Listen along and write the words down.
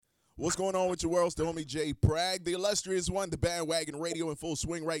What's going on with your world? It's the homie J Prag, the illustrious one, the bandwagon radio in full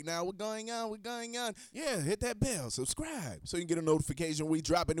swing right now. What's going on? What's going on? Yeah, hit that bell, subscribe, so you can get a notification when we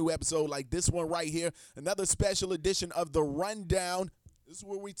drop a new episode like this one right here. Another special edition of The Rundown. This is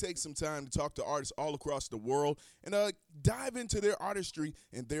where we take some time to talk to artists all across the world and dive into their artistry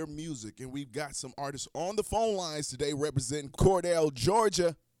and their music. And we've got some artists on the phone lines today representing Cordell,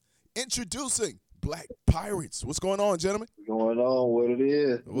 Georgia. Introducing Blaq Pyrates. What's going on, gentlemen? What's going on? What it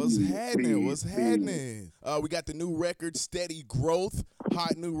is? What's happening? What's happening? We got the new record, Steady Growth.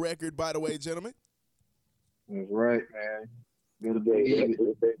 Hot new record, by the way, gentlemen. That's right, man. Good day.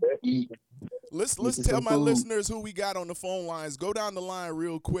 Let's tell my listeners who we got on the phone lines. Go down the line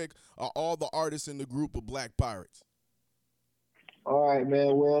real quick. All the artists in the group of Blaq Pyrates. All right,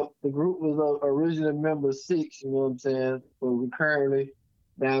 man. Well, the group was originally member 6, you know what I'm saying? But we currently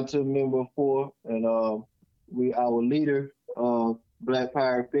down to member 4, and our leader, Blaq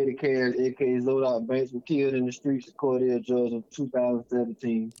Pyrates, aka Zodot Banks, was killed in the streets of Cordell, Georgia, in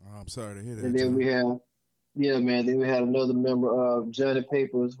 2017. Oh, I'm sorry to hear that. And then we have, then we had another member, Johnny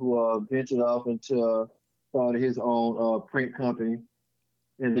Papers, who ventured off into started his own print company.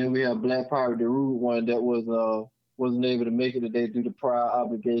 And then we have Blaq Pyrates, the rude one that wasn't able to make it today due to prior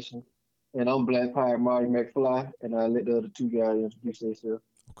obligation. And I'm Blaq Pyrates Marty McFly, and I let the other two guys introduce themselves.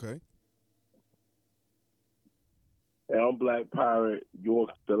 Okay. And I'm Blaq Pyrates,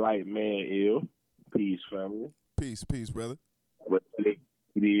 York the Light Man Ill. Peace, family. Peace, brother. What it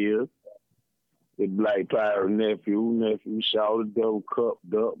is. The Blaq Pyrates nephew, shouted, double cup,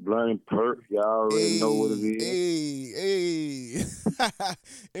 duck, blunt, and perk. Y'all already know what it is. Hey.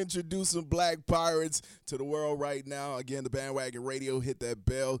 Introducing Blaq Pyrates to the world right now. Again, the bandwagon radio. Hit that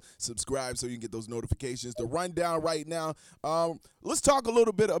bell, subscribe so you can get those notifications. The rundown right now. Let's talk a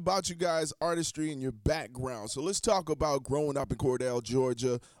little bit about you guys' artistry and your background. So let's talk about growing up in Cordell,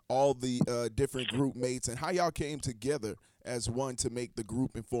 Georgia, all the different group mates, and how y'all came together as one to make the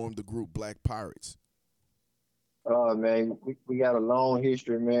group and form the group Blaq Pyrates. Man, we got a long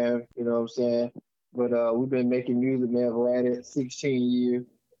history, man, you know what I'm saying? But we've been making music, man, right at 16 years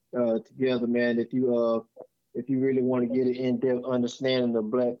together, man. If you really want to get an in-depth understanding of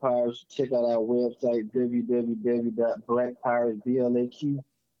Blaq Pyrates, check out our website,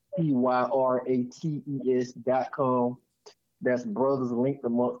 www.blaqpyrates.com. That's brothers linked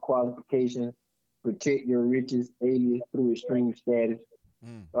amongst qualifications. Protect your riches, alias through extreme status.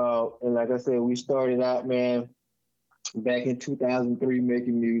 And like I said, we started out, man, back in 2003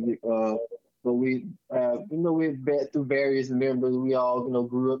 making music. But we met through various members. We all,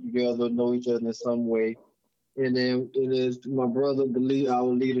 grew up together, know each other in some way. And then it is my brother,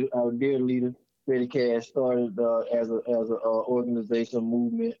 our dear leader, Freddie Cash, started as a organizational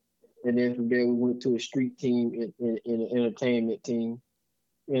movement. And then from there, we went to a street team in an entertainment team.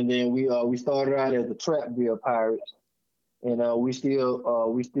 And then we started out as the Trapville Pirates, and we still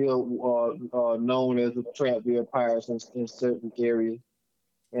known as the Trapville Pirates in certain areas.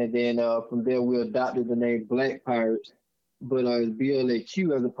 And then from there we adopted the name Blaq Pyrates, but it's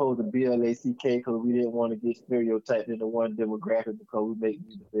BLAQ as opposed to BLACK because we didn't want to get stereotyped into one demographic because we make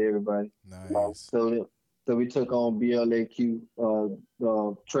music for everybody. Nice. So we took on BLAQ,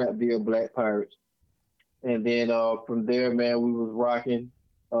 Trapville Blaq Pyrates, and then from there, man, we was rocking.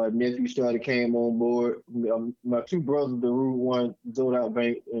 Nephew came on board. My two brothers, the rude one, Zodot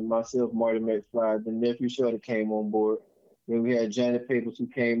Bank, and myself, Marty McFly. The nephew came on board. Then we had Janet Papers who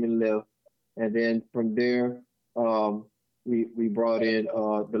came and left. And then from there, we brought in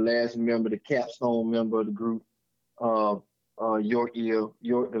the last member, the capstone member of the group, York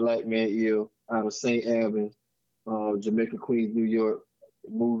the Light Man Ill, out of St. Albans, Jamaica, Queens, New York.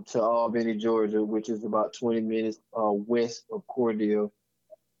 Moved to Albany, Georgia, which is about 20 minutes west of Cordell.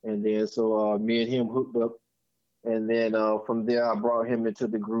 And then so me and him hooked up. And then from there, I brought him into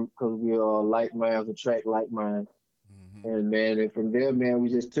the group because we are like minds attract like minds. And from there, man, we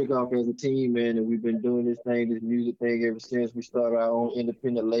just took off as a team, man, and we've been doing this music thing ever since. We started our own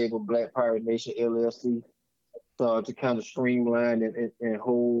independent label, Blaq Pyrates Nation LLC, to kind of streamline and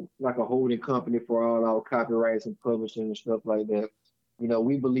hold like a holding company for all our copyrights and publishing and stuff like that.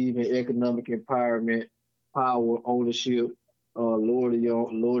 We believe in economic empowerment, power, ownership, Lord of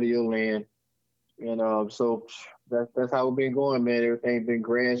your land. And so that's how we've been going, man. Everything's been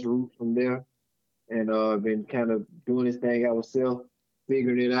grassroots from there. And been kind of doing this thing ourselves,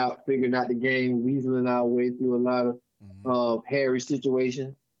 figuring out the game, weaseling our way through a lot of hairy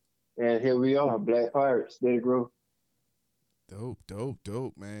situations. And here we are, Blaq Pyrates, Steady Growth.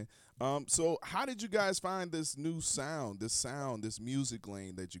 Dope, man. So how did you guys find this new sound, this music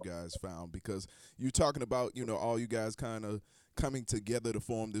lane that you guys found? Because you're talking about, all you guys kind of coming together to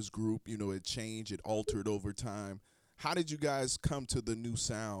form this group, it changed, it altered over time. How did you guys come to the new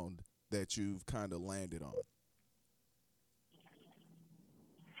sound that you've kind of landed on?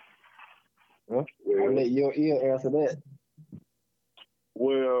 Well, I'll let your ear answer that.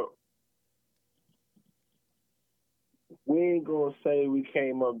 Well, we ain't gonna say we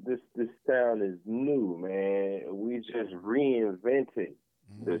came up this sound is new, man. We just reinvented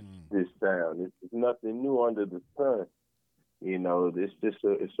this sound. It's nothing new under the sun. It's just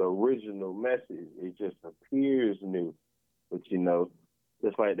it's an original message. It just appears new. But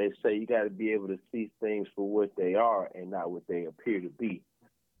just like they say, you got to be able to see things for what they are and not what they appear to be.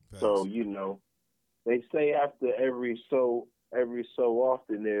 Thanks. So they say after every so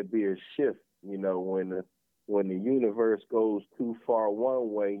often there'll be a shift. When the universe goes too far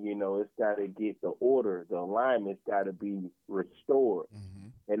one way, it's got to get the order, the alignment's got to be restored.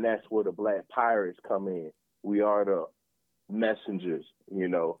 Mm-hmm. And that's where the Blaq Pyrates come in. We are the messengers,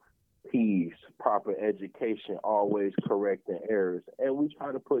 peace, proper education, always correcting errors. And we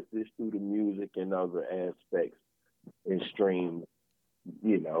try to put this through the music and other aspects and stream,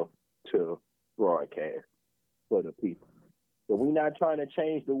 to broadcast for the people. So we're not trying to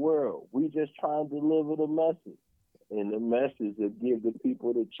change the world. We just trying to deliver the message. And the message will give the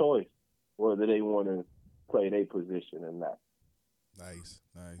people the choice whether they want to play their position or not. Nice.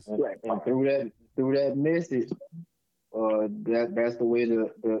 And through that message, that's the way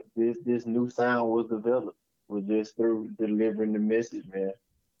this new sound was developed. Was just through delivering the message, man.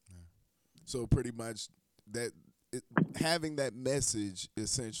 So pretty much having that message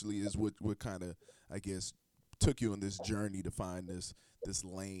essentially is what kind of, I guess, took you on this journey to find this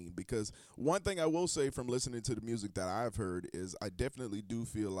lane. Because one thing I will say from listening to the music that I've heard is I definitely do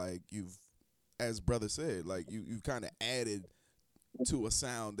feel like you've, as brother said, like you've kind of added to a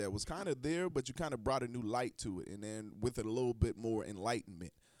sound that was kind of there, but you kind of brought a new light to it, and then with it a little bit more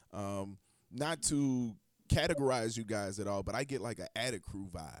enlightenment. Not to categorize you guys at all, but I get like an Attic Crew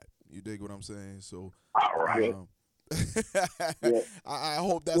vibe. You dig what I'm saying? So, all right. Yeah. I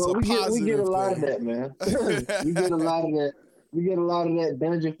hope that's a positive we get a lot thing. of that, man. We get a lot of that. We get a lot of that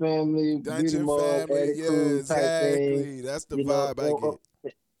Dungeon Family, Dungeon Family, yeah, exactly. That's the vibe I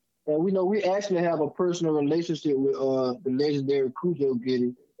get. And we actually have a personal relationship with the legendary Cujo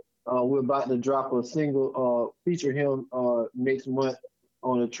Giddy. We're about to drop a single, feature him next month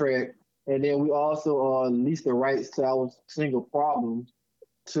on the track. And then we also leased the rights to our single Problems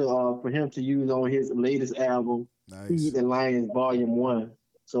for him to use on his latest album, Feed the Lions Volume 1.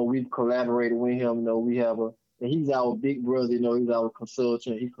 So we've collaborated with him. We have and he's our big brother, he's our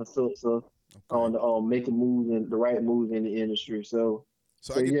consultant. He consults us on making moves and the right moves in the industry. So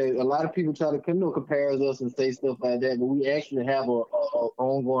yeah, a lot of people try to compare us and say stuff like that, but we actually have a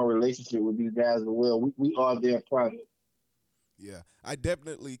ongoing relationship with these guys as well. We are their product. Yeah, I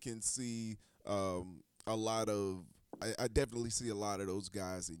definitely can see a lot of. I definitely see a lot of those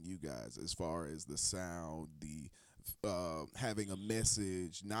guys in you guys as far as the sound, the having a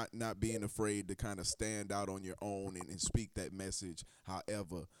message, not being afraid to kind of stand out on your own and speak that message.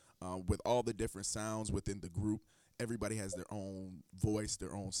 However, with all the different sounds within the group, everybody has their own voice,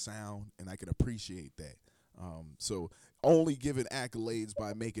 their own sound, and I can appreciate that. So only giving accolades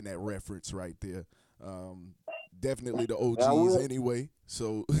by making that reference right there. Definitely the OGs anyway.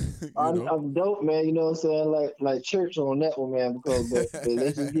 So I'm dope, man. You know what I'm saying? Like church on that one, man. Because but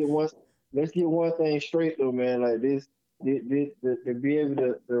let's get one thing straight though, man. Like this to be able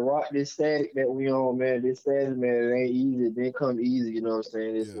to rock this static that we on, man. This static, man, it ain't easy. It didn't come easy. You know what I'm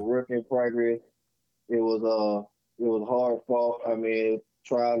saying? It's a work in progress. It was hard fought. I mean,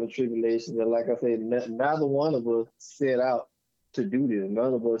 trials and tribulations. And like I said, neither one of us set out to do this.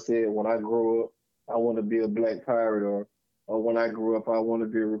 None of us said, when I grow up, I want to be a Blaq Pirate, or when I grew up, I want to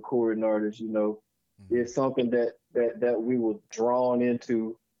be a recording artist. It's something that we were drawn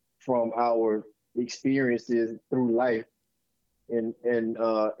into from our experiences through life, and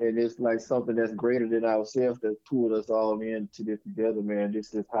it's like something that's greater than ourselves that pulled us all into this together, man.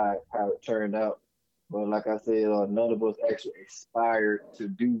 This is how it turned out. But like I said, none of us actually aspired to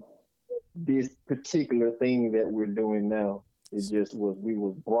do this particular thing that we're doing now. It just was, we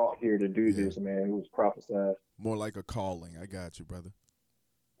was brought here to do this, man. It was prophesied. More like a calling. I got you, brother.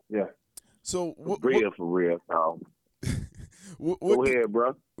 Yeah. So for real. Go ahead,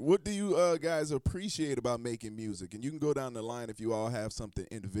 bro. What do you guys appreciate about making music? And you can go down the line if you all have something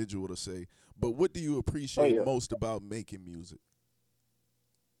individual to say. But what do you appreciate most about making music?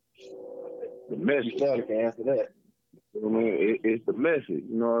 The message. You can answer that. I mean, it's the message.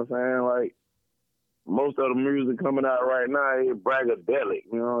 You know what I'm saying? Like, most of the music coming out right now is braggadelic.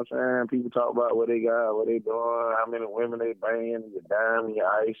 You know what I'm saying? People talk about what they got, what they doing, how many women they banging, your diamond, your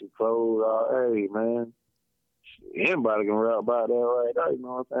ice, your clothes. Hey, man, anybody can rap about that right now. You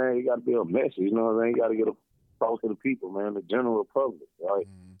know what I'm saying? You got to be a message. You know what I'm saying? You got to get across to the people, man, the general public. Right?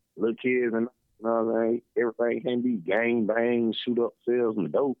 Little kids and you know what I'm saying? Everything can't be gang bang, shoot up, sell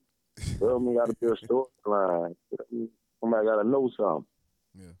some dope. Well, we got to be a storyline. Somebody got to know something.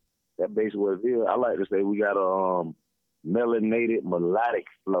 Yeah. That basically what it is. I like to say we got a melanated melodic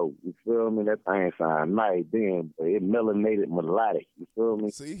flow. You feel me? That thing sound nice then, but it melanated melodic. You feel me?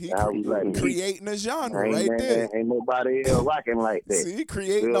 See, he creating a genre right there. Ain't nobody else rocking like that. See,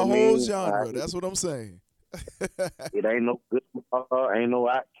 creating a whole genre. That's what I'm saying. It ain't no good, ain't no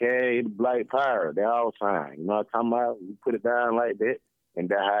Outkast, Blaq Pyrates. They all fine. You know what I'm talking about? You put it down like that, and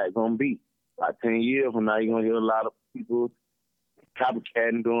that's how it's gonna be. About 10 years from now, you're gonna hear a lot of people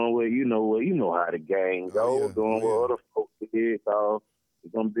copycatting, doing what you know how the gang go, doing what other folks did. So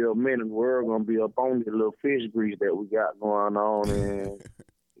it's gonna be a minute. We're gonna be up on the little fish grease that we got going on, and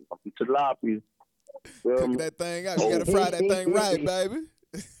it's gonna be tilapia. Cook that thing out. You gotta fry that thing right, baby.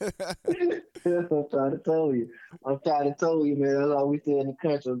 I'm trying to tell you. Man. That's all we say in the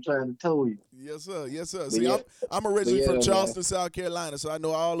country. I'm trying to tell you. Yes, sir. Yes, sir. See, I'm originally from Charleston, South Carolina, so I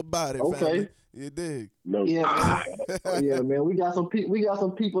know all about it. Okay. Family. You dig? Yeah, man. Yeah, man. We got some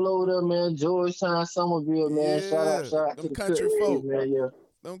people over there, man. Georgetown, Somerville, man. Shout out them to the country folk, man. Yeah.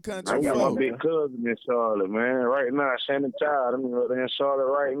 Them country I got folk. my big cousin in Charlotte, man. Right now, Shannon Child. I'm in Charlotte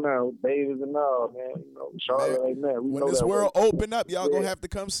right now, Davis and all, man. You know, Charlotte right now. When this world open up, y'all gonna have to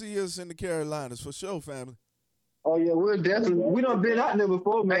come see us in the Carolinas for sure, family. Oh yeah, we done been out there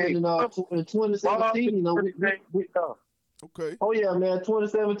before, man. In 2017, you know, we okay. Oh yeah, man.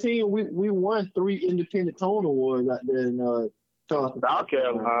 2017, we won 3 independent tone awards out there in Charleston, South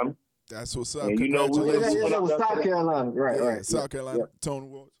Carolina. That's what's up. And you know, congratulations. that was South Carolina, right. South Carolina Tone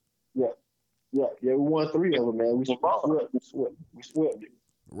Awards. Yeah. We won 3 of them, man. We swept it.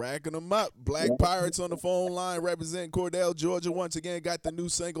 Racking them up. Blaq Pyrates on the phone line representing Cordell, Georgia. Once again, got the new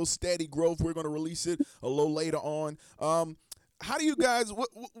single, Steady Growth. We're going to release it a little later on. How do you guys,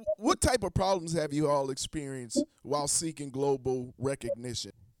 what type of problems have you all experienced while seeking global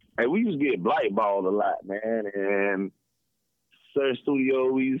recognition? Hey, we used to get blackballed a lot, man. And certain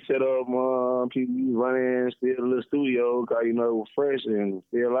studio, we used to set up, people used to run in, steal a little studio, because, you know, it was fresh, and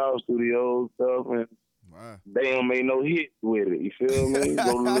steal our studio stuff, and they don't make no hits with it. You feel me?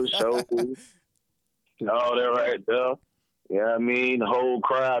 Go to little shows, all that right there. Yeah, I mean, the whole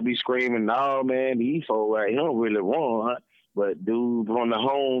crowd be screaming, "No, man, these folks right, he don't really want." But dude from the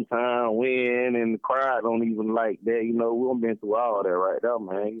hometown win, and the crowd don't even like that. You know, we've been through all that right there,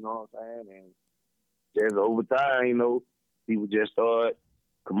 man. You know what I'm saying? And just over time, you know, people just start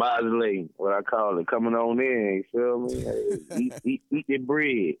commodulating, what I call it, coming on in. You feel me? Hey, eat their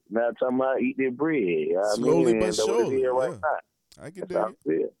bread. Now I'm talking about eat their bread. You know Slowly but surely. Right now. I can do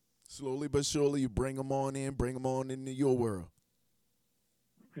it. Slowly but surely, you bring them on into your world.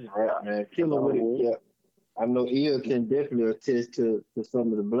 Right, man. Kill him with it. Yeah. I know Ill can definitely attest to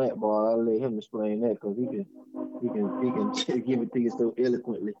some of the blackball. I'll let him explain that because he can give it to you so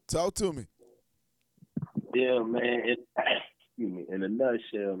eloquently. Talk to me. Yeah, man. Excuse me. In a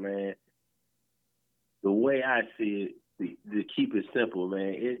nutshell, man, the way I see it, to keep it simple,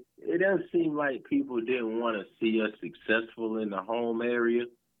 man, it doesn't seem like people didn't want to see us successful in the home area.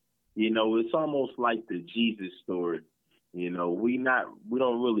 You know, it's almost like the Jesus story. You know, we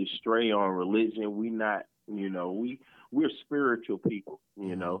don't really stray on religion. We're spiritual people,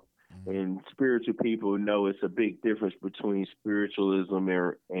 you know, and spiritual people know it's a big difference between spiritualism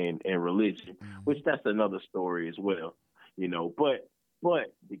and religion, which that's another story as well, you know, but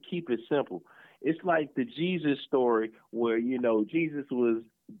to keep it simple, it's like the Jesus story where, you know, Jesus was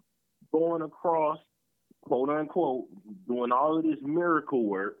going across, quote unquote, doing all of this miracle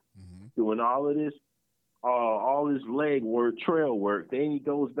work, doing all of this leg work, trail work. Then he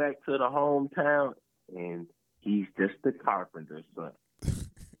goes back to the hometown and he's just a carpenter's son.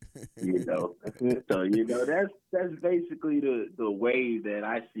 You know, so you know that's basically the way that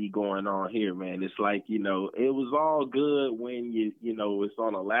I see going on here, man. It's like, you know, it was all good when you know it's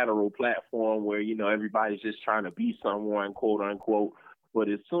on a lateral platform where, you know, everybody's just trying to be someone, quote unquote. But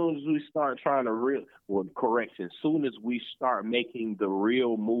as soon as we start trying to as soon as we start making the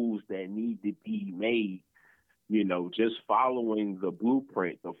real moves that need to be made, you know, just following the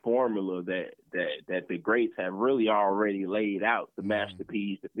blueprint, the formula that the greats have really already laid out, the Master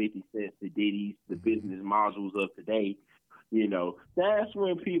P's, the 50 Cents, the Diddy's, the business modules of today, you know, that's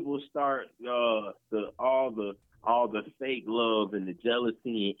when people start all the all the fake love and the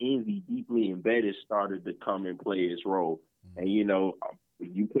jealousy and envy deeply embedded started to come and play its role. And, you know,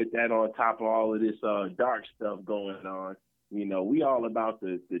 you put that on top of all of this dark stuff going on, you know, we all about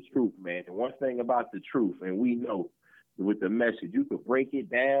the truth, man. And one thing about the truth, and we know with the message, you could break it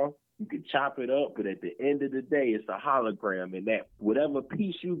down, you could chop it up, but at the end of the day, it's a hologram, and that whatever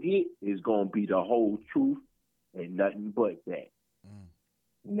piece you get is going to be the whole truth and nothing but that.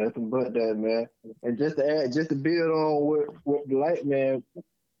 Nothing but that, man. And just to add, just to build on what Blaq, man,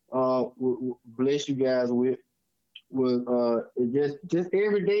 bless you guys with, was just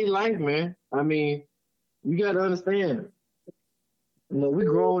everyday life, man. I mean, you got to understand, you know, we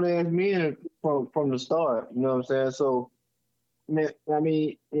grown ass men from the start. You know what I'm saying? So, man, I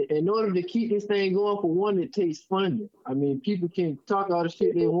mean, in order to keep this thing going, for one, it takes funding. I mean, people can talk all the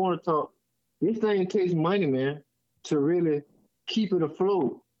shit they want to talk. This thing takes money, man, to really keep it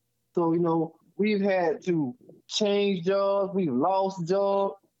afloat. So, you know, we've had to change jobs, we've lost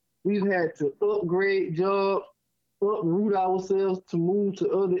jobs, we've had to upgrade jobs, uproot ourselves to move to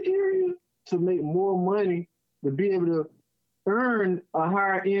other areas to make more money, to be able to earn a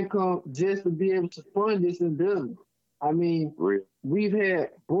higher income just to be able to fund this endeavor. I mean, we've had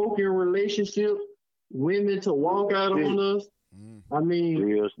broken relationships, women to walk out on us. I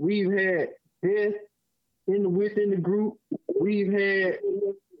mean, we've had death within the group. We've had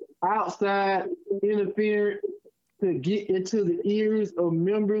outside interference to get into the ears of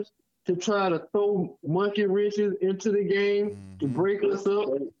members to try to throw monkey wrenches into the game to break us up.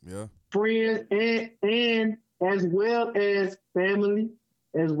 Yeah. Friends and as well as family,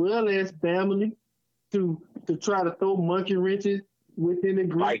 to try to throw monkey wrenches within the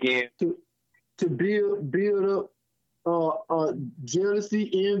group to build up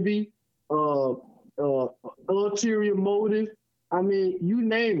jealousy, envy, ulterior motive. I mean, you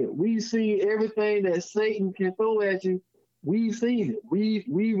name it. We've seen everything that Satan can throw at you. We've seen it.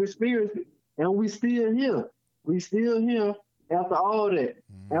 We've experienced it, and we still here. We still here after all that.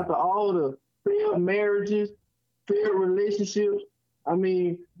 After all the failed marriages, failed relationships. I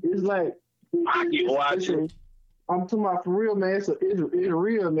mean, it's like I'm talking about for real, man. So it's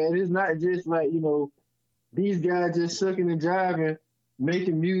real, man. It's not just like, you know, these guys just sucking and jiving,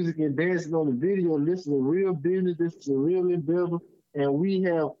 making music and dancing on the video. This is a real business. This is a real endeavor. And we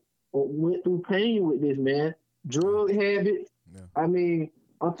have went through pain with this, man. Drug habits. Yeah. I mean,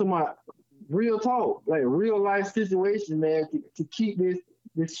 I'm talking about real talk, like real life situation, man, to keep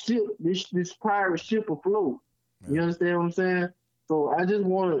this pirate ship afloat. Yeah. You understand what I'm saying? So I just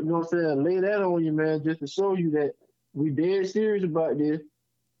want to, you know what I'm saying, lay that on you, man, just to show you that we dead serious about this.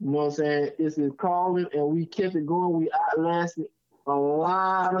 You know what I'm saying? It's his calling, and we kept it going. We outlasted a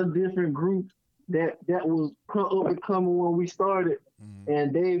lot of different groups that was up and coming when we started,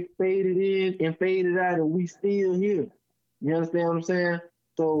 and they faded in and faded out, and we still here. You understand what I'm saying?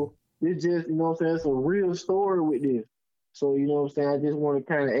 So it's just, you know what I'm saying, it's a real story with this. So, you know what I'm saying, I just want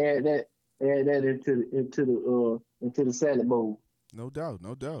to kind of add that into the salad bowl. No doubt.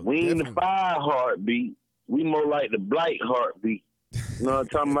 We ain't the fire heartbeat. We more like the Blaq heartbeat. You know what I'm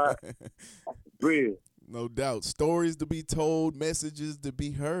talking about? Real. No doubt. Stories to be told, messages to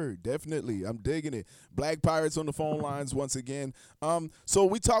be heard. Definitely. I'm digging it. Blaq Pyrates on the phone lines once again. So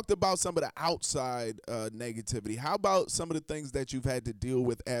we talked about some of the outside negativity. How about some of the things that you've had to deal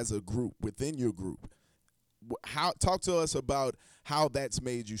with as a group, within your group? Talk to us about how that's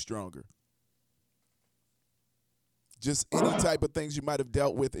made you stronger. Just any type of things you might have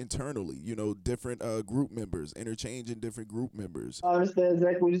dealt with internally, you know, different group members, interchanging different group members. I understand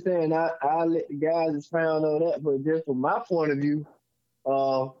exactly what you're saying. I'll let the guys expound on that, but just from my point of view,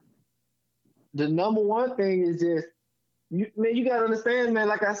 the number one thing is just, you got to understand, man,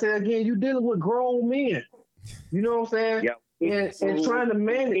 like I said again, you're dealing with grown men. You know what I'm saying? Yep. And trying to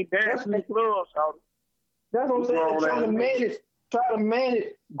manage. That's what I'm saying. Try to manage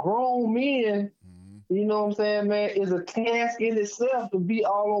grown men. You know what I'm saying, man, is a task in itself to be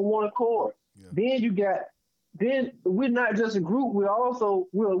all on one accord. Yeah. Then we're not just a group, we're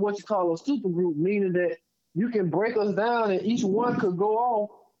what you call a super group, meaning that you can break us down and each one could go off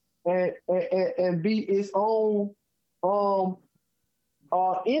and be its own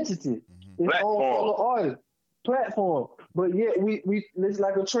entity, its own fellow artist, platform. But yet we it's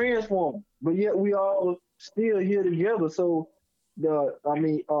like a transformer, but yet we all still here together. So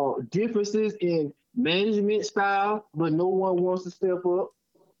differences in management style, but no one wants to step up,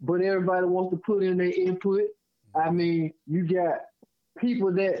 but everybody wants to put in their input. I mean, you got people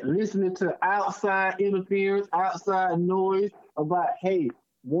that listening to outside interference, outside noise about, hey,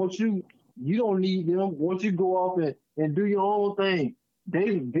 you don't need them. Once you go off and do your own thing,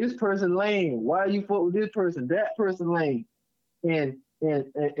 this person lame. Why you fuck with this person? That person lame. And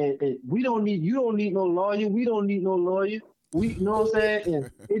we don't need you don't need no lawyer. We don't need no lawyer. We you know what I'm saying?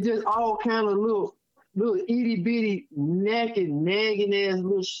 And it just all kind of little itty bitty nagging ass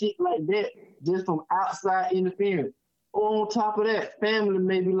little shit like that just from outside interference. On top of that, family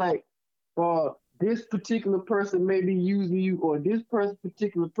may be like, this particular person may be using you, or this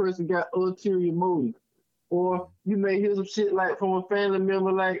particular person got ulterior motives. Or you may hear some shit like from a family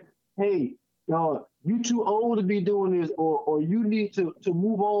member like, hey, you too old to be doing this, or you need to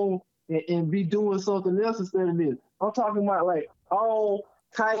move on and be doing something else instead of this. I'm talking about like all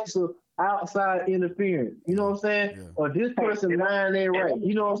types of outside interference. You know what I'm saying? Yeah. Or this person mind ain't right.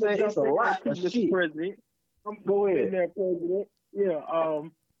 You know what I'm saying? It's a lot of shit. President. Go ahead. There, President. Yeah.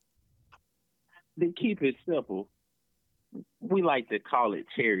 To keep it simple, we like to call it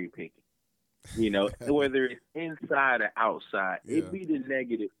cherry picking. You know, whether it's inside or outside, it be the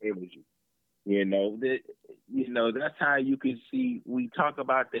negative imagery. You know that's how you can see. We talk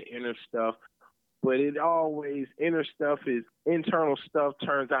about the inner stuff, but it always inner stuff is internal stuff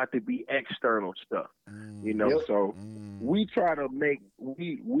turns out to be external stuff. You know, so we try to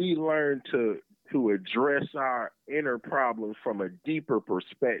we learn to address our inner problems from a deeper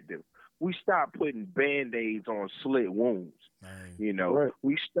perspective. We stop putting Band-Aids on slit wounds. Nice. You know, right.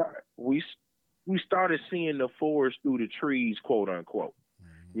 we started seeing the forest through the trees, quote unquote.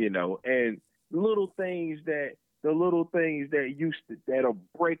 You know, and little things that that'll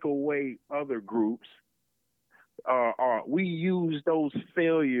break away other groups. We use those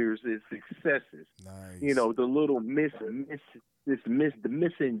failures as successes. Nice. You know, the little the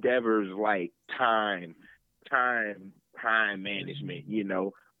misendeavors like time management. You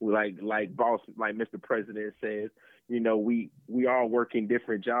know, like Mr. President says. You know, we all work in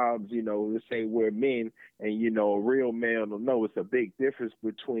different jobs. You know, let's say we're men, and you know, a real man will know it's a big difference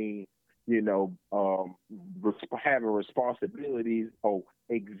between, you know, having responsibilities or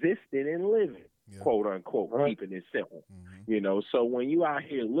existing and living, quote unquote, keeping it simple. You know, so when you out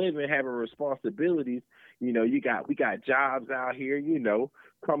here living, having responsibilities, you know, we got jobs out here, you know,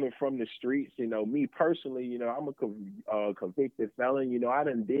 coming from the streets. You know, me personally, you know, I'm a convicted felon. You know, I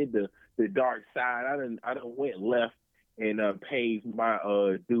done did the dark side. I done went left and paid my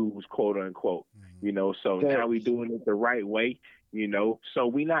dues, quote unquote. You know, so now we doing it the right way. You know, so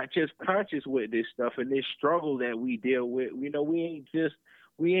we not just conscious with this stuff and this struggle that we deal with. You know, we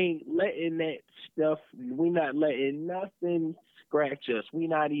ain't letting that stuff. We not letting nothing scratch us. We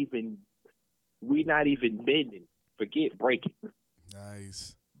not even bending. Forget breaking.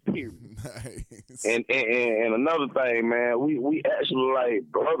 Nice. Period. Nice. And another thing, man, we actually like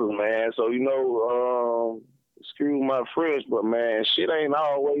brothers, man. So, you know, excuse my French, but man, shit ain't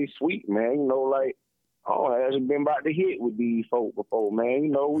always sweet, man. You know, like, I actually been about to hit with these folk before, man. You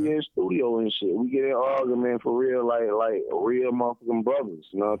know, we in the studio and shit. We get in argument for real, like real motherfucking brothers.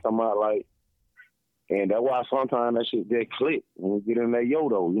 You know what I'm talking about? Like, and that's why sometimes that shit just click when we get in that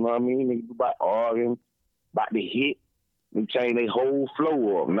yodo. You know what I mean? Niggas about arguing, about to hit. We change their whole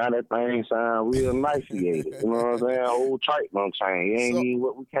flow up. Now that thing sound real niceiated. You know what I'm saying? Whole trite don't change. It ain't even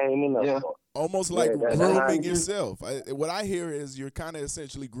what we came in there for. Almost like grooming yourself. What I hear is you're kind of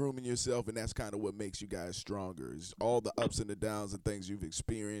essentially grooming yourself, and that's kind of what makes you guys stronger. Is all the ups and the downs and things you've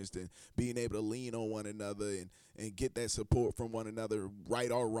experienced, and being able to lean on one another and get that support from one another, right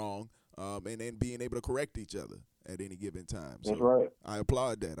or wrong, and then being able to correct each other at any given time. So that's right. I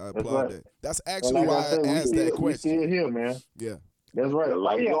applaud that. That. That's actually why I asked that question. We still here, man. Yeah. That's right.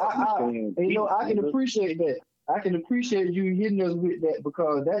 I can appreciate that. I can appreciate you hitting us with that,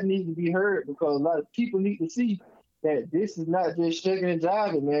 because that needs to be heard, because a lot of people need to see that this is not just shaking and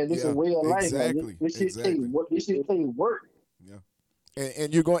jiving, man. This is a way of life. Man. This shit take work. Yeah.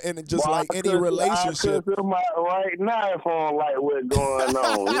 And you're going, and just like any relationship. I right now if I don't like what's going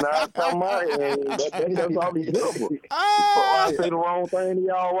on. You know what I'm talking about? That's all beautiful. If I say the wrong thing to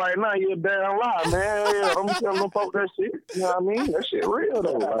y'all right now, you're a damn lie, man. Yeah, I'm telling them folks that shit. You know what I mean? That shit real,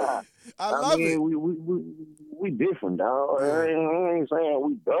 though. Like, I love it. We different, dog. Yeah. I ain't saying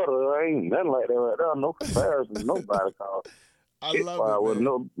we better. I ain't nothing like that right there. No comparison to nobody, cause I love it,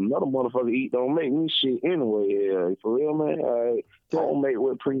 man. Another motherfucker eat don't make me shit anyway. Yeah, for real, man. I don't make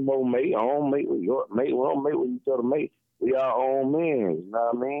what Primo mate. I don't make what your mate. We don't make what each other mate. We our own men. You know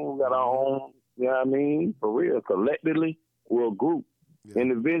what I mean? We got our own. You know what I mean? For real. Collectively, we're a group. Yeah.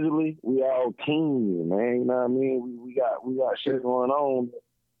 Individually, we all team, man. You know what I mean? We got shit going on that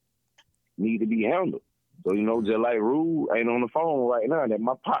need to be handled. So, you know, just like Rue ain't on the phone right now. That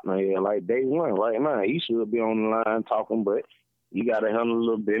my partner here, like day one right now. He should be on the line talking, but you got to handle a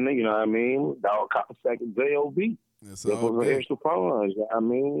little business, you know what I mean? Dog cop second JOB. That's That all was good. extra punch. I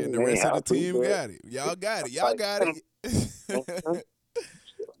mean, And the rest of the team got it. Y'all got it. Y'all got it.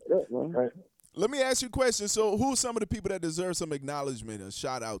 Right. Let me ask you a question. So, who are some of the people that deserve some acknowledgement or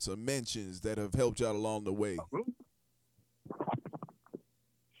shout outs or mentions that have helped y'all along the way?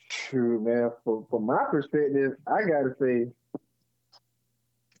 True, man. From my perspective, I gotta say,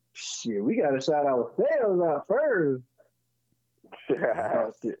 shit, we gotta shout ourselves out first.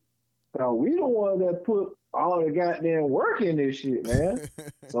 Shit. So we the one that put all the goddamn work in this shit, man.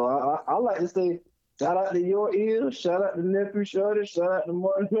 So I like to say, shout out to Your Ears, shout out to Nephew Shorty, shout out to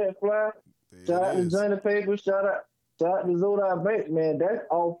Martin McFly, shout out to Johnny Paper, shout out to Zodi Banks, man. That's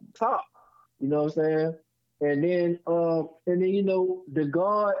off top. You know what I'm saying? And then you know, the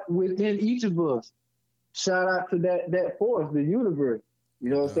God within each of us. Shout out to that force, the universe. You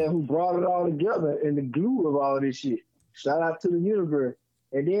know what I'm saying? Who brought it all together and the glue of all this shit. Shout out to the universe.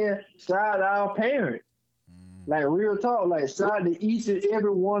 And then shout out to our parents. Like real talk, like shout out to each and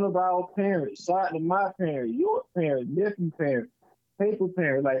every one of our parents. Shout out to my parents, your parents, nephew parents, paper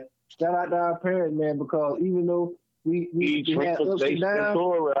parents. Like shout out to our parents, man, because even though we had ups and downs,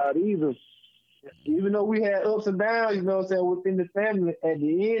 even though we had ups and downs, you know what I'm saying, within the family, at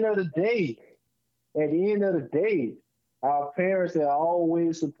the end of the day, our parents have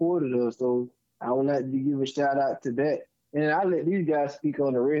always supported us. So I would like to give a shout out to that. And I let these guys speak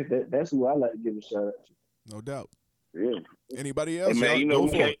on the rest. That's who I like to give a shout out to. No doubt. Yeah. Anybody else? Hey, man, you know,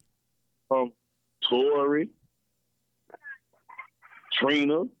 we came Tori,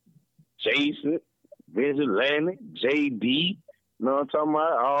 Trina, Jason, Vigilante, JD, you know what I'm talking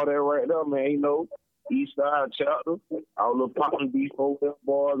about? All that right there, man. You know, East Side Chapter, all the popping B4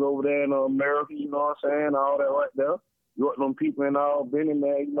 boys over there in America, you know what I'm saying? All that right there. You want them people in all Benny,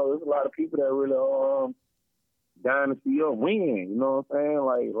 man. You know, there's a lot of people that really dying to see us win, you know what I'm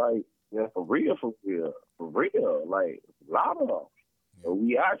saying? Like, yeah, for real, like a lot of them. So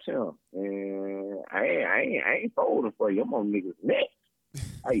we out here, and I ain't folding for you. I'm on niggas next.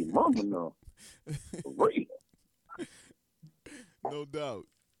 Hey, mama, no, for real. No doubt.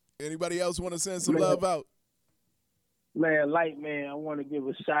 Anybody else want to send some love out? Man, I want to give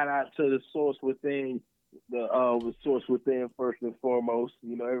a shout out to the source within. The source within first and foremost.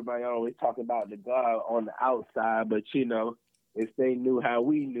 You know, everybody always talk about the God on the outside, but you know, if they knew how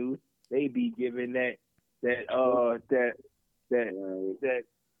we knew, they'd be giving that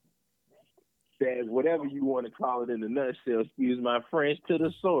whatever you want to call it in a nutshell, excuse my French, to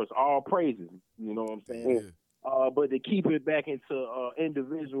the source, all praises. You know what I'm saying? Yeah. But to keep it back into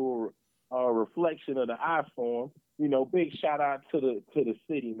individual reflection of the I form, you know, big shout out to the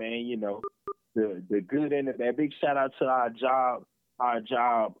city, man. You know, the good and the bad. Big shout out to our job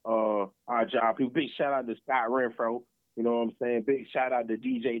people. Big shout out to Scott Renfro. You know what I'm saying? Big shout out to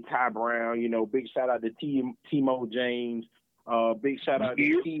DJ Ty Brown. You know, big shout out to Timo James. Big shout out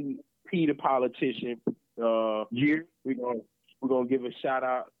to P the politician. We're gonna give a shout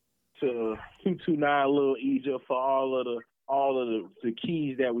out to 229 Lil Egypt for all of the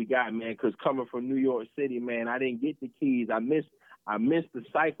keys that we got, man. Because coming from New York City, man, I didn't get the keys. I missed the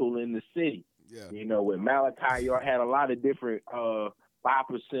cycle in the city. Yeah. You know, with Malachi, you had a lot of different 5%.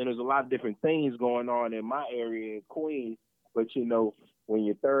 There's a lot of different things going on in my area in Queens. But, you know, when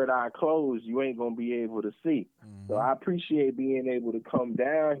your third eye closed, you ain't going to be able to see. Mm-hmm. So I appreciate being able to come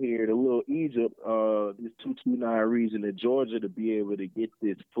down here to Little Egypt, this 229 region of Georgia, to be able to get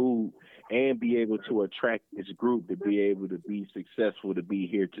this food and be able to attract this group to be able to be successful to be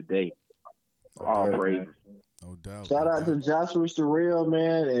here today. All praise. No doubt. Shout out to Joshua Sherrill,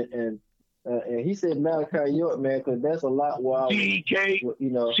 man, and he said Malachi York, man, because that's a lot wild. Cheesecake,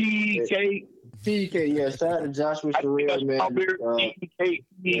 you know. cheesecake. Cheesecake, yeah. Shout out to Joshua Sherrill, man. Cheesecake.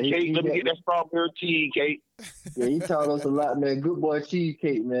 Let me get that strawberry cheesecake. Yeah, he taught us a lot, man. Good boy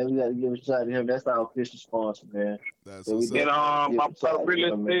cheesecake, man. We got to give a shout out to him. That's our official sponsor, man. That's so and my brother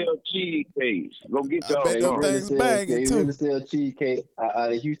really sell cheesecakes. Go get y'all. I bet them things banging too. He really sell cheesecake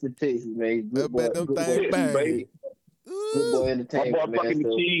out of Houston, Texas, man. Good boy, bet them things banging. Good boy entertainment, my boy fucking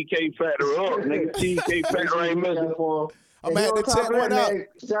the Cheesecake Factory up, nigga. Cheesecake Factory ain't missing. I'm gonna have to check one out.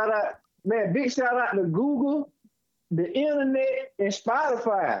 Shout out, man. Big shout out to Google, the internet, and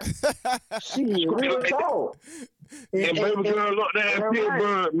Spotify. Shit, real talk. And baby girl, look there in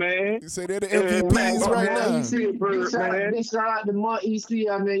Pittsburgh, man. You say they're the MVPs right now. Big shout out to Mont EC.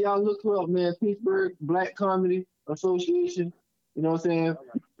 I mean, y'all look her up, man. Pittsburgh Black Comedy Association. You know what I'm saying?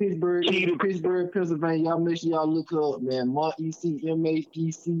 Pittsburgh, Pennsylvania. Y'all make sure y'all look her up, man. Mont EC,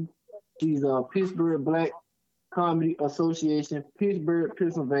 MHEC. She's Pittsburgh Black Comedy Association, Pittsburgh,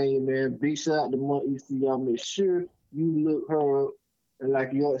 Pennsylvania, man. Big shout out to Mont EC. Y'all make sure you look her up. And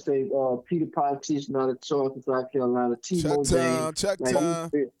like you always say, Peter Politician out of Charleston, South Carolina, Timo James. Chuck like, time.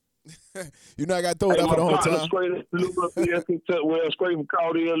 You know I got to throw it up for the whole time. Scrape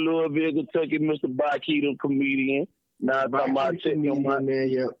called in Louisville, Kentucky, Mr. Bakita, comedian. Now I'm talking about comedian, man.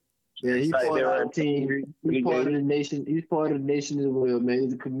 Yeah, he's part of the team. He's part of the nation. He's part of the nation as well, man.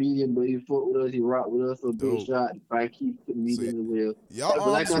 He's a comedian, but he fought with us. He rocked with us. So big shot. Bakita, comedian as well.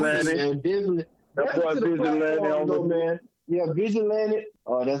 Y'all like I said, man, definitely. That's why Vigilante man. Yeah, Vigilante.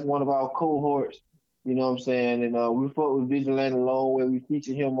 That's one of our cohorts. You know what I'm saying? And we fought with Vigilante a long way. We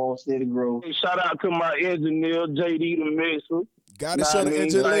featured him on Steady Growth. Hey, shout out to my engineer, JD the Mixer. Got to show the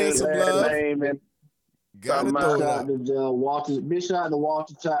engineer some love. Got to throw it up. Big shout out to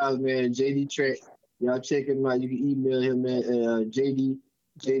Walter Childs, man. JD Track. Y'all check him out. You can email him, man. JD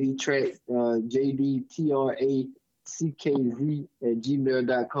Track, JDTRACKZ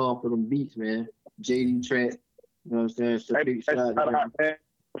 @gmail.com for them beats, man. JD Track. You know what I'm saying? So big shout out to him.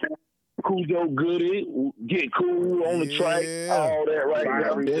 Cujo Goody, Get Cool on the track, all that right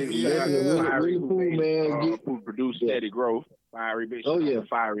now. Really cool, man. Who produced Steady Growth. Fiery bitch.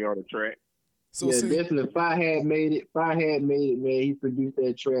 Fiery on the track. So definitely. If I had made it, man. He produced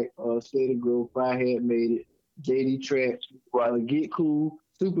that track. Steady Growth. If I had made it. JD Track. Get Cool.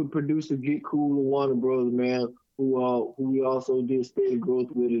 Super producer Get Cool and Warner Brothers, man. Who we also did Steady Growth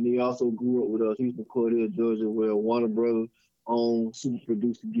with, and he also grew up with us. He's from Cordell, Georgia, where Warner Brothers on super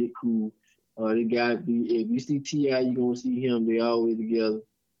producer Get Cool. They got if you see T.I., you're gonna see him. They always together.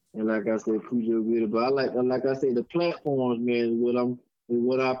 And like I said, Cujo good. But I like I said, the platforms, man, is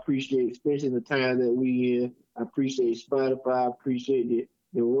what I appreciate, especially in the time that we in. I appreciate Spotify, I appreciate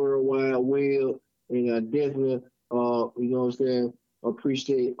the World Wide Web, and I definitely you know what I'm saying,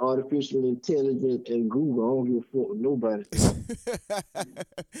 appreciate artificial intelligence and Google. I don't give a fuck with nobody.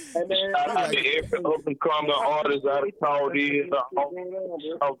 Hey, man, shout out to every up-and-coming artist out of called in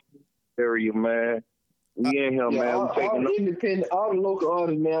the area, man. We in here, man. All independent, all the local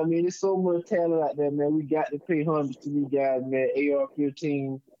artists, man. I mean, there's so much talent out there, man. We got to pay homage to these guys, man. AR-15,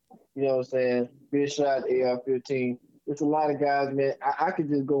 you know what I'm saying? Big shot AR-15. It's a lot of guys, man. I could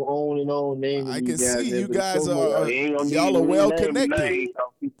just go on and on naming these guys. I can see you guys y'all are well connected.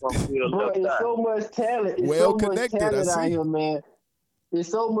 Bro, it's so much talent. It's so much talent out here, man. There's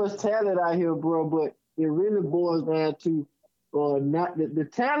so much talent out here, bro. But it really boils down to not the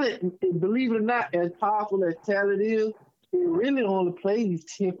talent. Believe it or not, as powerful as talent is, it really only plays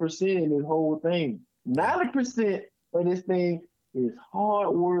 10% in this whole thing. 90% of this thing is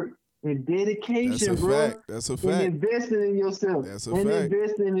hard work and dedication, bro. That's a fact. And investing in yourself. That's a fact.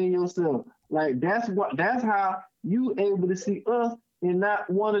 Investing in yourself. Like that's how you able to see us and not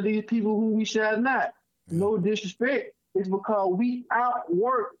one of these people who we shall not. Yeah. No disrespect. It's because we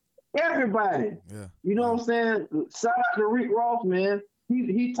outwork everybody. Yeah. You know what I'm saying? Shout out to Rick Ross, man.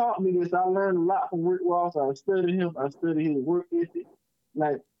 He taught me this. I learned a lot from Rick Ross. I studied him. I studied his work ethic.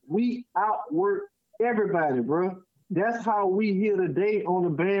 Like, we outwork everybody, bro. That's how we here today on the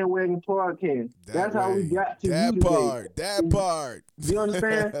Bandwagon Podcast. That's how we got to you today. That part. You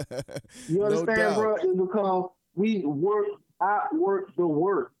understand? You understand, bro? It's because we outwork the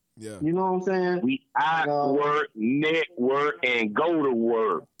work. Yeah. You know what I'm saying? We outwork, network, and go to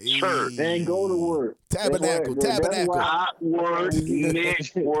work. Church. And go to work. Tabernacle. Outwork,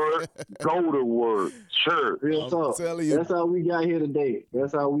 network, go to work. Church. Real talk. That's how we got here today.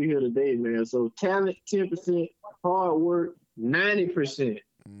 That's how we here today, man. So talent, 10%. Hard work, 90%.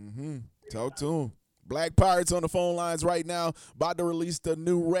 Mm-hmm. Talk to him. Blaq Pyrates on the phone lines right now, about to release the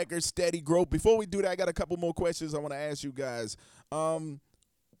new record, Steady Growth. Before we do that, I got a couple more questions I want to ask you guys.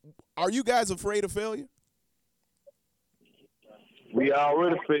 Are you guys afraid of failure? We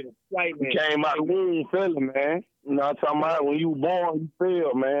already failed. We came out the womb failing, man. You know what I'm talking about? When you born, you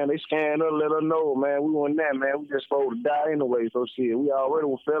fail, man. They scanned us, let us know, man. We wasn't that, man. We just supposed to die anyway. So shit, we already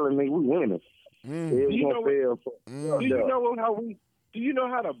were failing, nigga. We winning. Do you know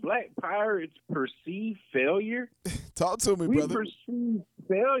how the Blaq Pyrates perceive failure? Talk to me, brother. We perceive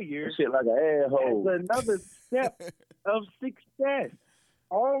failure shit like an asshole. as another step of success.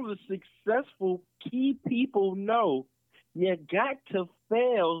 All the successful key people know you got to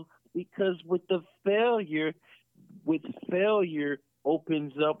fail, because with failure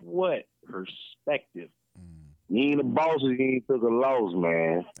opens up what? Perspective. You ain't a boss if you ain't took a loss,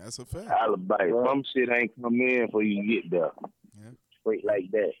 man. That's a fact. Alibi. Some shit ain't come in before you get there. Yeah. Straight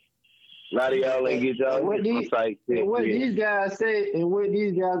like that. A lot of y'all ain't get y'all what these guys say, and what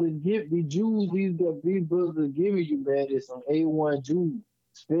these guys are the Jews these brothers are giving you, man, is some A1 Jews.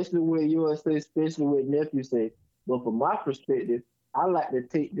 Especially with yours say, especially with nephew say. But from my perspective, I like to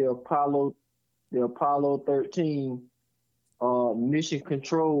take the Apollo 13 mission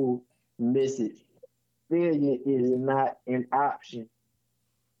control message. Failure is not an option.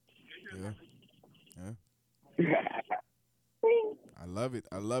 Yeah. I love it.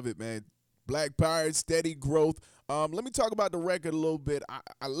 I love it, man. Blaq Pyrates, steady growth. Let me talk about the record a little bit.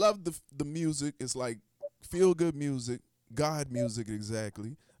 I love the music. It's like feel good music, God music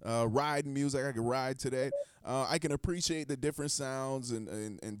exactly. Riding music. I can ride to that. I can appreciate the different sounds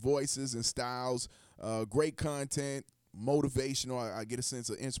and voices and styles. Great content, motivational. I get a sense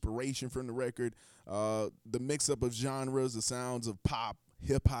of inspiration from the record. The mix up of genres, the sounds of pop,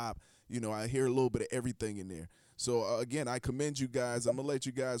 hip hop. I hear a little bit of everything in there. So, again, I commend you guys. I'm going to let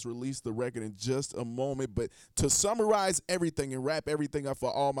you guys release the record in just a moment. But to summarize everything and wrap everything up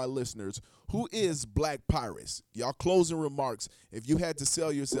for all my listeners, who is Blaq Pyrates? Y'all closing remarks. If you had to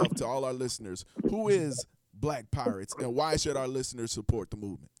sell yourself to all our listeners, who is Blaq Pyrates, and why should our listeners support the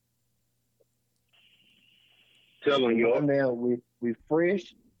movement? Tell them, yo. Man, we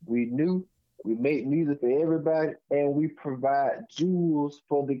fresh, we new, we make music for everybody, and we provide jewels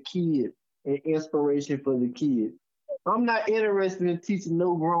for the kids and inspiration for the kids. I'm not interested in teaching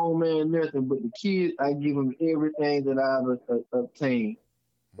no grown man nothing, but the kids, I give them everything that I've obtained.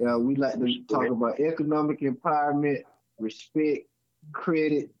 We like to talk about economic empowerment, respect,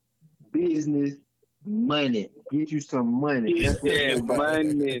 credit, business, money. Get you some money. Yeah,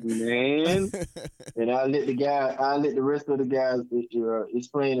 money, man. And I'll let the rest of the guys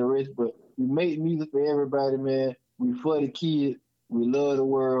explain the rest. But we make music for everybody, man. We for the kids. We love the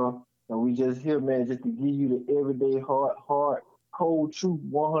world. And we just here, man, just to give you the everyday hard, cold truth,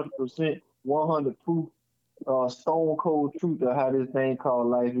 100%, 100 proof, stone cold truth of how this thing called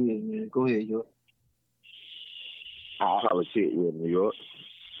life is, man. Go ahead, yo. I'll have a shit with New York.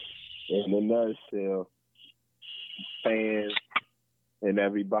 In a nutshell, fans and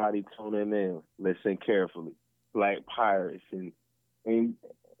everybody tuning in, listen carefully. Blaq Pyrates, and in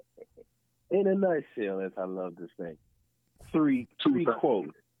a nutshell, as I love to say, three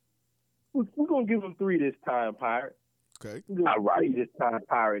quotes. We're going to give them three this time, Pirate. Okay. All right. This time,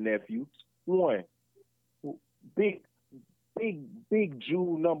 Pirate nephew. One, big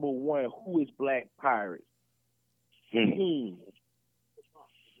jewel number one, who is Blaq Pyrates?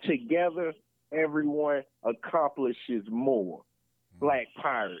 Together, everyone accomplishes more. Blaq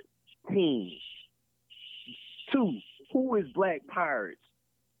Pyrates. Team. Two, who is Blaq Pyrates?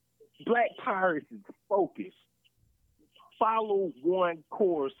 Blaq Pyrates is focused. Follow one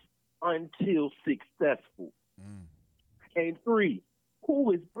course until successful. And three,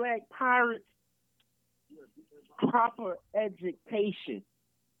 who is Blaq Pyrates? Proper education,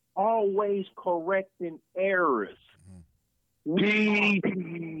 always correcting errors. Peace.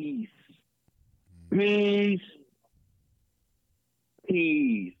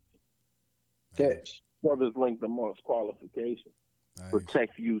 Catch. Brothers linked amongst qualifications. Nice.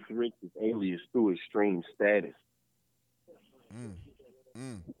 Protect youth riches, alias through extreme status.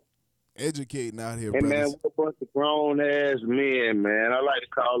 Educating out here, Hey, man, brothers. we're a bunch of grown-ass men, man. I like to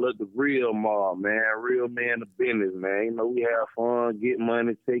call it the real mob, man. Real man of business, man. We have fun, get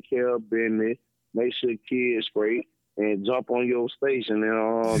money, take care of business, make sure kids straight, and jump on your station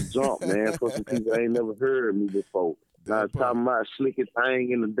and jump, man, for some people that ain't never heard me before. Now, talking about slickest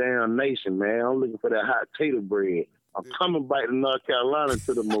thing in the damn nation, man. I'm looking for that hot tater bread. I'm coming back to North Carolina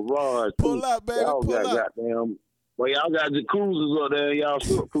to the Mirage. Pull up, baby, Y'all pull up. goddamn... Well, y'all got jacuzzis up there, y'all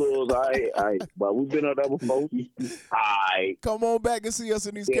strip clubs, all right. But we've been up there before. All right. Come on back and see us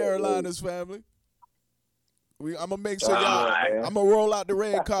in these Carolinas, family. I'm going to make sure y'all, I'm going to roll out the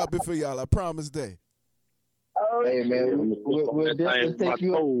red carpet for y'all. I promise that. Hey, man, we'll definitely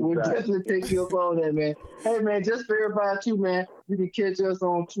take you up on that, man. Hey, man, just for everybody, too, man, you can catch us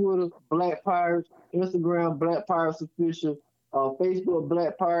on Twitter, Blaq Pyrates, Instagram, Blaq Pyrates Official, Facebook,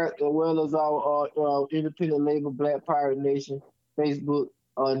 Blaq Pyrates, as well as our independent label, Blaq Pyrates Nation, Facebook,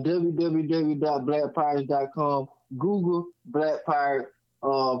 www.blaqpyrates.com, Google Blaq Pyrates.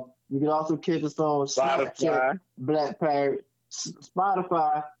 You can also catch us on Snapchat, Blaq Pyrates,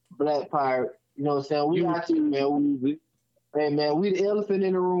 Spotify, Blaq Pyrates. You know what I'm saying? We got you, man. Hey, man, we the elephant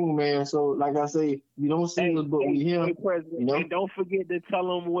in the room, man. So, like I say, you don't see us, but we hear. You know? And don't forget to tell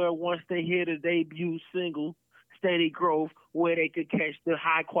them where once they hear the debut single, Steady Growth, where they could catch the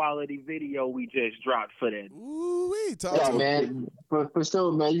high-quality video we just dropped for that. Ooh-wee, talk to man. For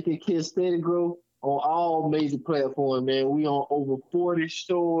sure, man. You can catch Steady Growth on all major platforms, man. We on over 40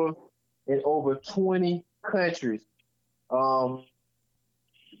 stores in over 20 countries.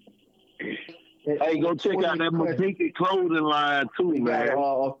 Hey, go check out that Mabiki clothing line too, man.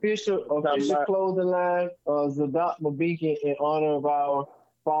 Official clothing line, Zadat Mabiki, in honor of our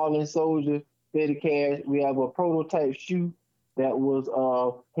fallen soldier, Steady Cash. We have a prototype shoe that was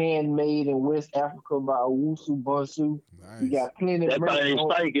handmade in West Africa by Owusu Bonsu. Nice. We got plenty of That merch. thing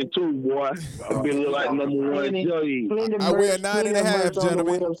stinking too, boy. I be look like number one jelly. I wear 9.5,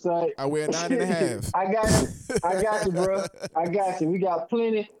 gentlemen. I wear 9.5. I got you, bro. I got you. We got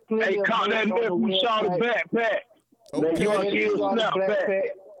plenty. Hey, of caught that nephew shot a backpack. Okay. That York Hill snapback.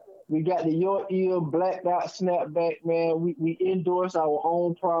 We got the York Hill Black Dot Snapback, man. We endorse our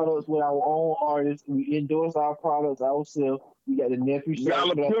own products with our own artists. We endorse our products ourselves. We got the nephew. We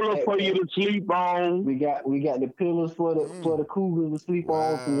got a pillow for you to sleep on. We got the pillows for the cougars to sleep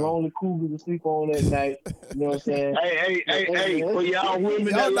on, for lonely cougars to sleep on at night. You know what I'm saying? Hey, for y'all women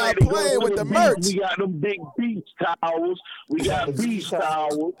y'all that not like to playing go with to the beach, merch. we got them big beach towels. We got beach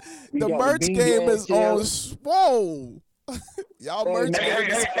towels. The merch game is on swole. Y'all merch game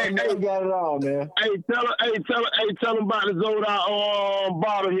is We got it all, man. Tell them about the Zoda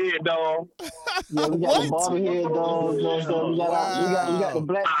bobblehead dog. Yeah, we got the bobblehead dogs. You know what I'm saying? We got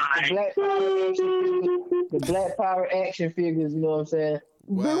the Blaq Pyrates action figures. You know what I'm saying?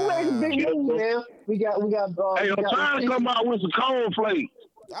 Wow. Big moves, man. We got. Hey, I'm trying to come out with some cornflakes.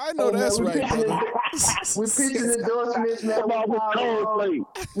 I know that's right, brother. We pitching endorsements, man.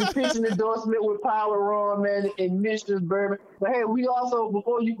 We pitching endorsement with Power Ron, man, and Mistress Bourbon. But hey, we also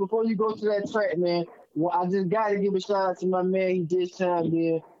before you go to that track, man. Well, I just got to give a shout out to my man. He just chimed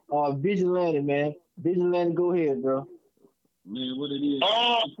in. Vigilante, man. Vigilante, go ahead, bro. Man, what it is,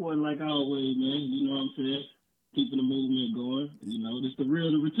 supporting like always, man. You know what I'm saying? Keeping the movement going. You know, it's the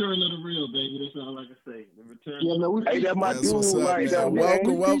return of the real, baby. That's all I can say. The return. Yeah, man. That's my dude right there,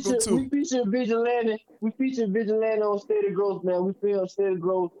 man. Welcome to. We feature Vigilante. We feature Vigilante on Steady Growth, man. We film Steady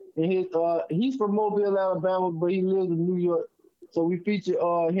Growth, and he's from Mobile, Alabama, but he lives in New York. So we feature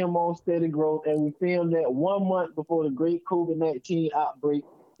him on Steady Growth, and we filmed that 1 month before the great COVID-19 outbreak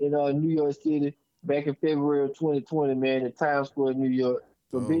in New York City back in February of 2020, man, in Times Square, New York.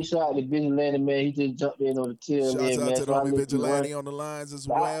 So big shout out to Vigilante, man. He just jumped in on the tail end, man. Shouts out to the So homie Vigilante on the lines as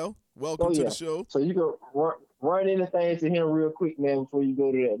well. Welcome to the show. So you can run anything to him real quick, man, before you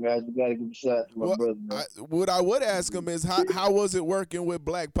go to that, man. I just got to give a shout out to my brother, man. What I would ask him is how was it working with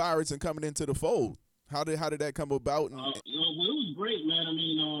Blaq Pyrates and coming into the fold? How did that come about? Well, it was great, man. I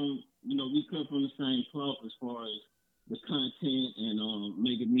mean, we cut from the same cloth as far as the content and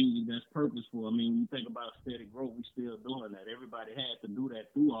making music that's purposeful. I mean, when you think about Steady Growth, we still doing that. Everybody had to do that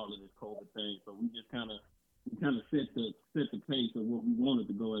through all of this COVID thing, so we just kind of set the pace of what we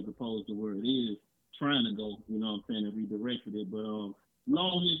wanted to go as opposed to where it is trying to go. You know what I'm saying? And redirected it, but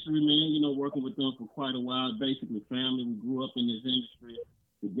long history, man. You know, working with them for quite a while, basically family. We grew up in this industry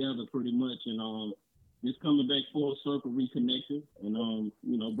together pretty much, and just coming back full circle, reconnecting, and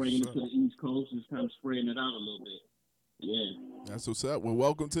bringing it to the East Coast, just kind of spreading it out a little bit. Yeah. That's what's up. Well,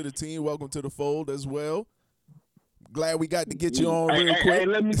 welcome to the team. Welcome to the fold as well. Glad we got to get you on real quick. Hey,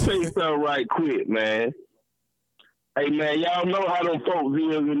 let me tell you something right quick, man. Hey, man, y'all know how them folks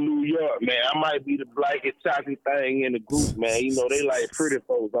is in New York, man. I might be the blackest chocolate thing in the group, man. You know, they like pretty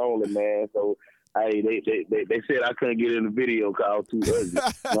folks only, man. So, hey, they said I couldn't get in the video because I was too ugly.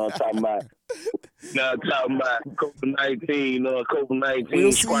 You know what I'm talking about? COVID-19, COVID-19.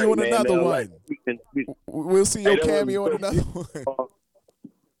 We'll see you in another one. We'll see your cameo in another one.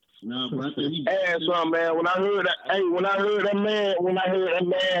 No, bro, something, man. When I heard that man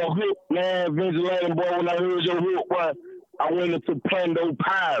hook, man, Vigilante boy, when I heard your hook, boy, I went into Blaq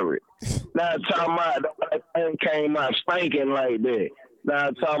Pyrates. Now I'm talking about that thing came out stinking like that. Now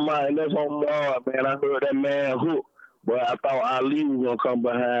I'm talking about, and that's on God, man. I heard that man hook. But I thought Ali was going to come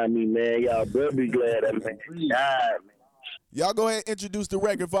behind me, man. Y'all better be glad that man died, man. Y'all go ahead and introduce the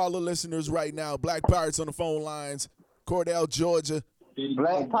record for all the listeners right now. Blaq Pyrates on the phone lines. Cordell, Georgia.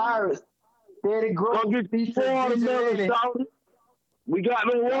 Blaq Pyrates. Steady Growth. Go get these watermelon, Shawty. We got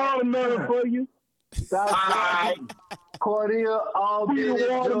the watermelon for you. Cordell,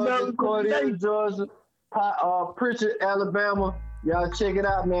 Georgia. Cordell, Georgia. Pritchard, Alabama. Y'all check it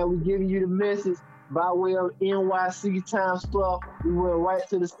out, man. We giving you the message by way of NYC Times Square. We went right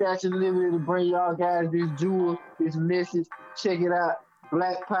to the Statue of Liberty to bring y'all guys this jewel, this message. Check it out.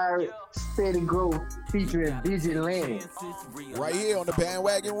 Blaq Pyrates, Steady Growth, featuring Vigilante. Right here on the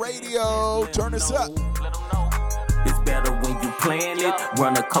Bandwagon Radio. Turn us up. It's better when you plan it.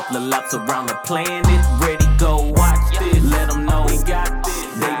 Run a couple of laps around the planet. Ready, go, watch this. Let them know we got this.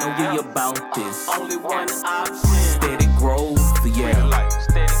 They know we about this. Only one option. Steady growth, yeah.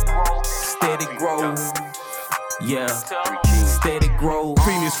 Steady growth, yeah. Steady growth.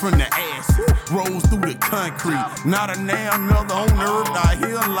 Phoenix from the ass, rolls through the concrete. Not a damn another on earth out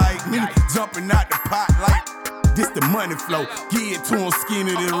here like me. Jumping out the pot like this the money flow. Give it to him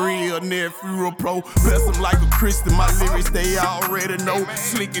skinny, the real nephew, real pro. Bless him like a Christian, my lyrics they already know.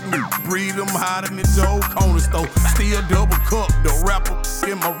 Slick and new, breathe them hotter than Joe Corner store. Still double cup, the rapper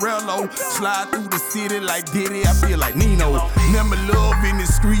in my relo. Slide through the city like Diddy, I feel like Nino. Number love in the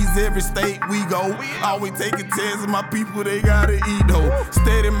streets, every state we go. Always taking tests of my people, they gotta eat though.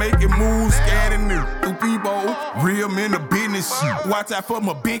 Steady making moves, scanning through people. Real men of business shit. Watch out for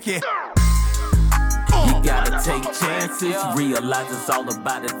my big head. You gotta take chances, realize it's all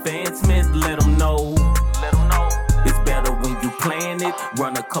about advancement. Let them know. It's better when you plan it.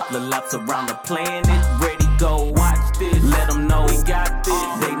 Run a couple of laps around the planet. Ready, go, watch this. Let them know we got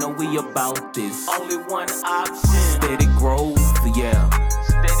this. They know we about this. Only one option. Steady growth, yeah.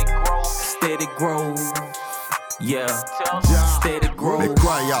 Steady growth. Yeah, steady growth. They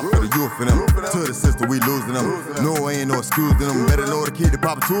cry out for the youth in them. To the system, we losing them. No, ain't no excuse in them. Better know the kid to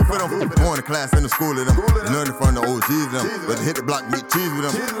pop a tooth for them. Going to class in the school of them. Learning from the OGs of them. Better hit the block, meet cheese with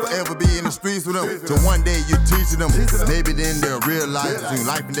them. Forever be in the streets with them. Till one day you teaching them. Maybe then they'll realize between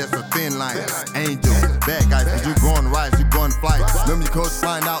life and death's a thin line. Angels, bad guys, cause you going to rise, you going to fly. Remember your coach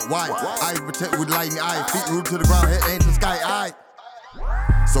find out why. I protect with lightning eye. Feet rooted to the ground, head ain't the sky eye.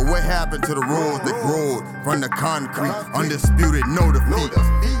 So what happened to the roads that growed from the concrete? Undisputed, no defeat.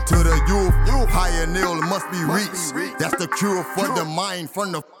 To the youth, higher nail must be reached. That's the cure for the mind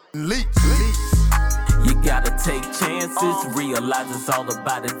from the leech. You gotta take chances, realize it's all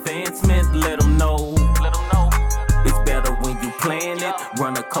about advancement. Let them know. It's better when you plan it.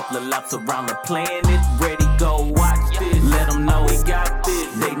 Run a couple of laps around the planet. Ready, go, watch this. Let them know we got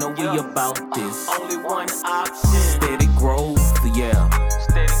this. They know we about this. Only one option. Steady growth, yeah.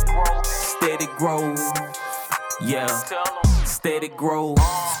 Steady growth, yeah. Steady growth.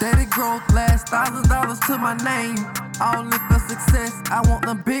 Steady growth, last $1,000 to my name. All in for success, I want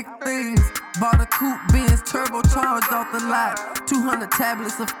them big things. Bought a coupe, Benz, turbocharged off the lot. 200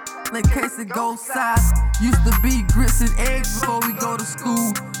 tablets of in case it goes south. Used to be grits and eggs before we go to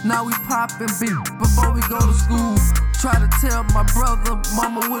school. Now we poppin' beef before we go to school. Try to tell my brother,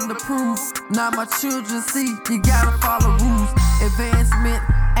 mama wouldn't approve. Now my children see, you gotta follow rules. Advancement,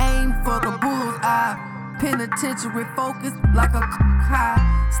 aim for the bullseye. Penitentiary focus like a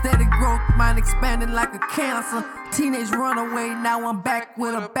high. Steady growth, mind expanding like a cancer. Teenage runaway, now I'm back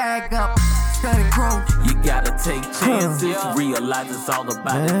with a bag up. Steady growth. You gotta take chances, realize it's all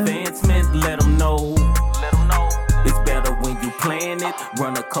about advancement. Let them know. It's better when you plan it.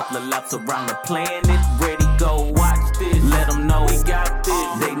 Run a couple of laps around the planet. Ready, go, watch this. Let them know we got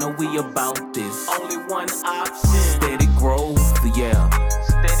this. They know we about this. Only one option. Steady growth, yeah.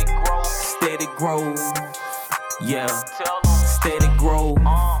 Steady growth, yeah.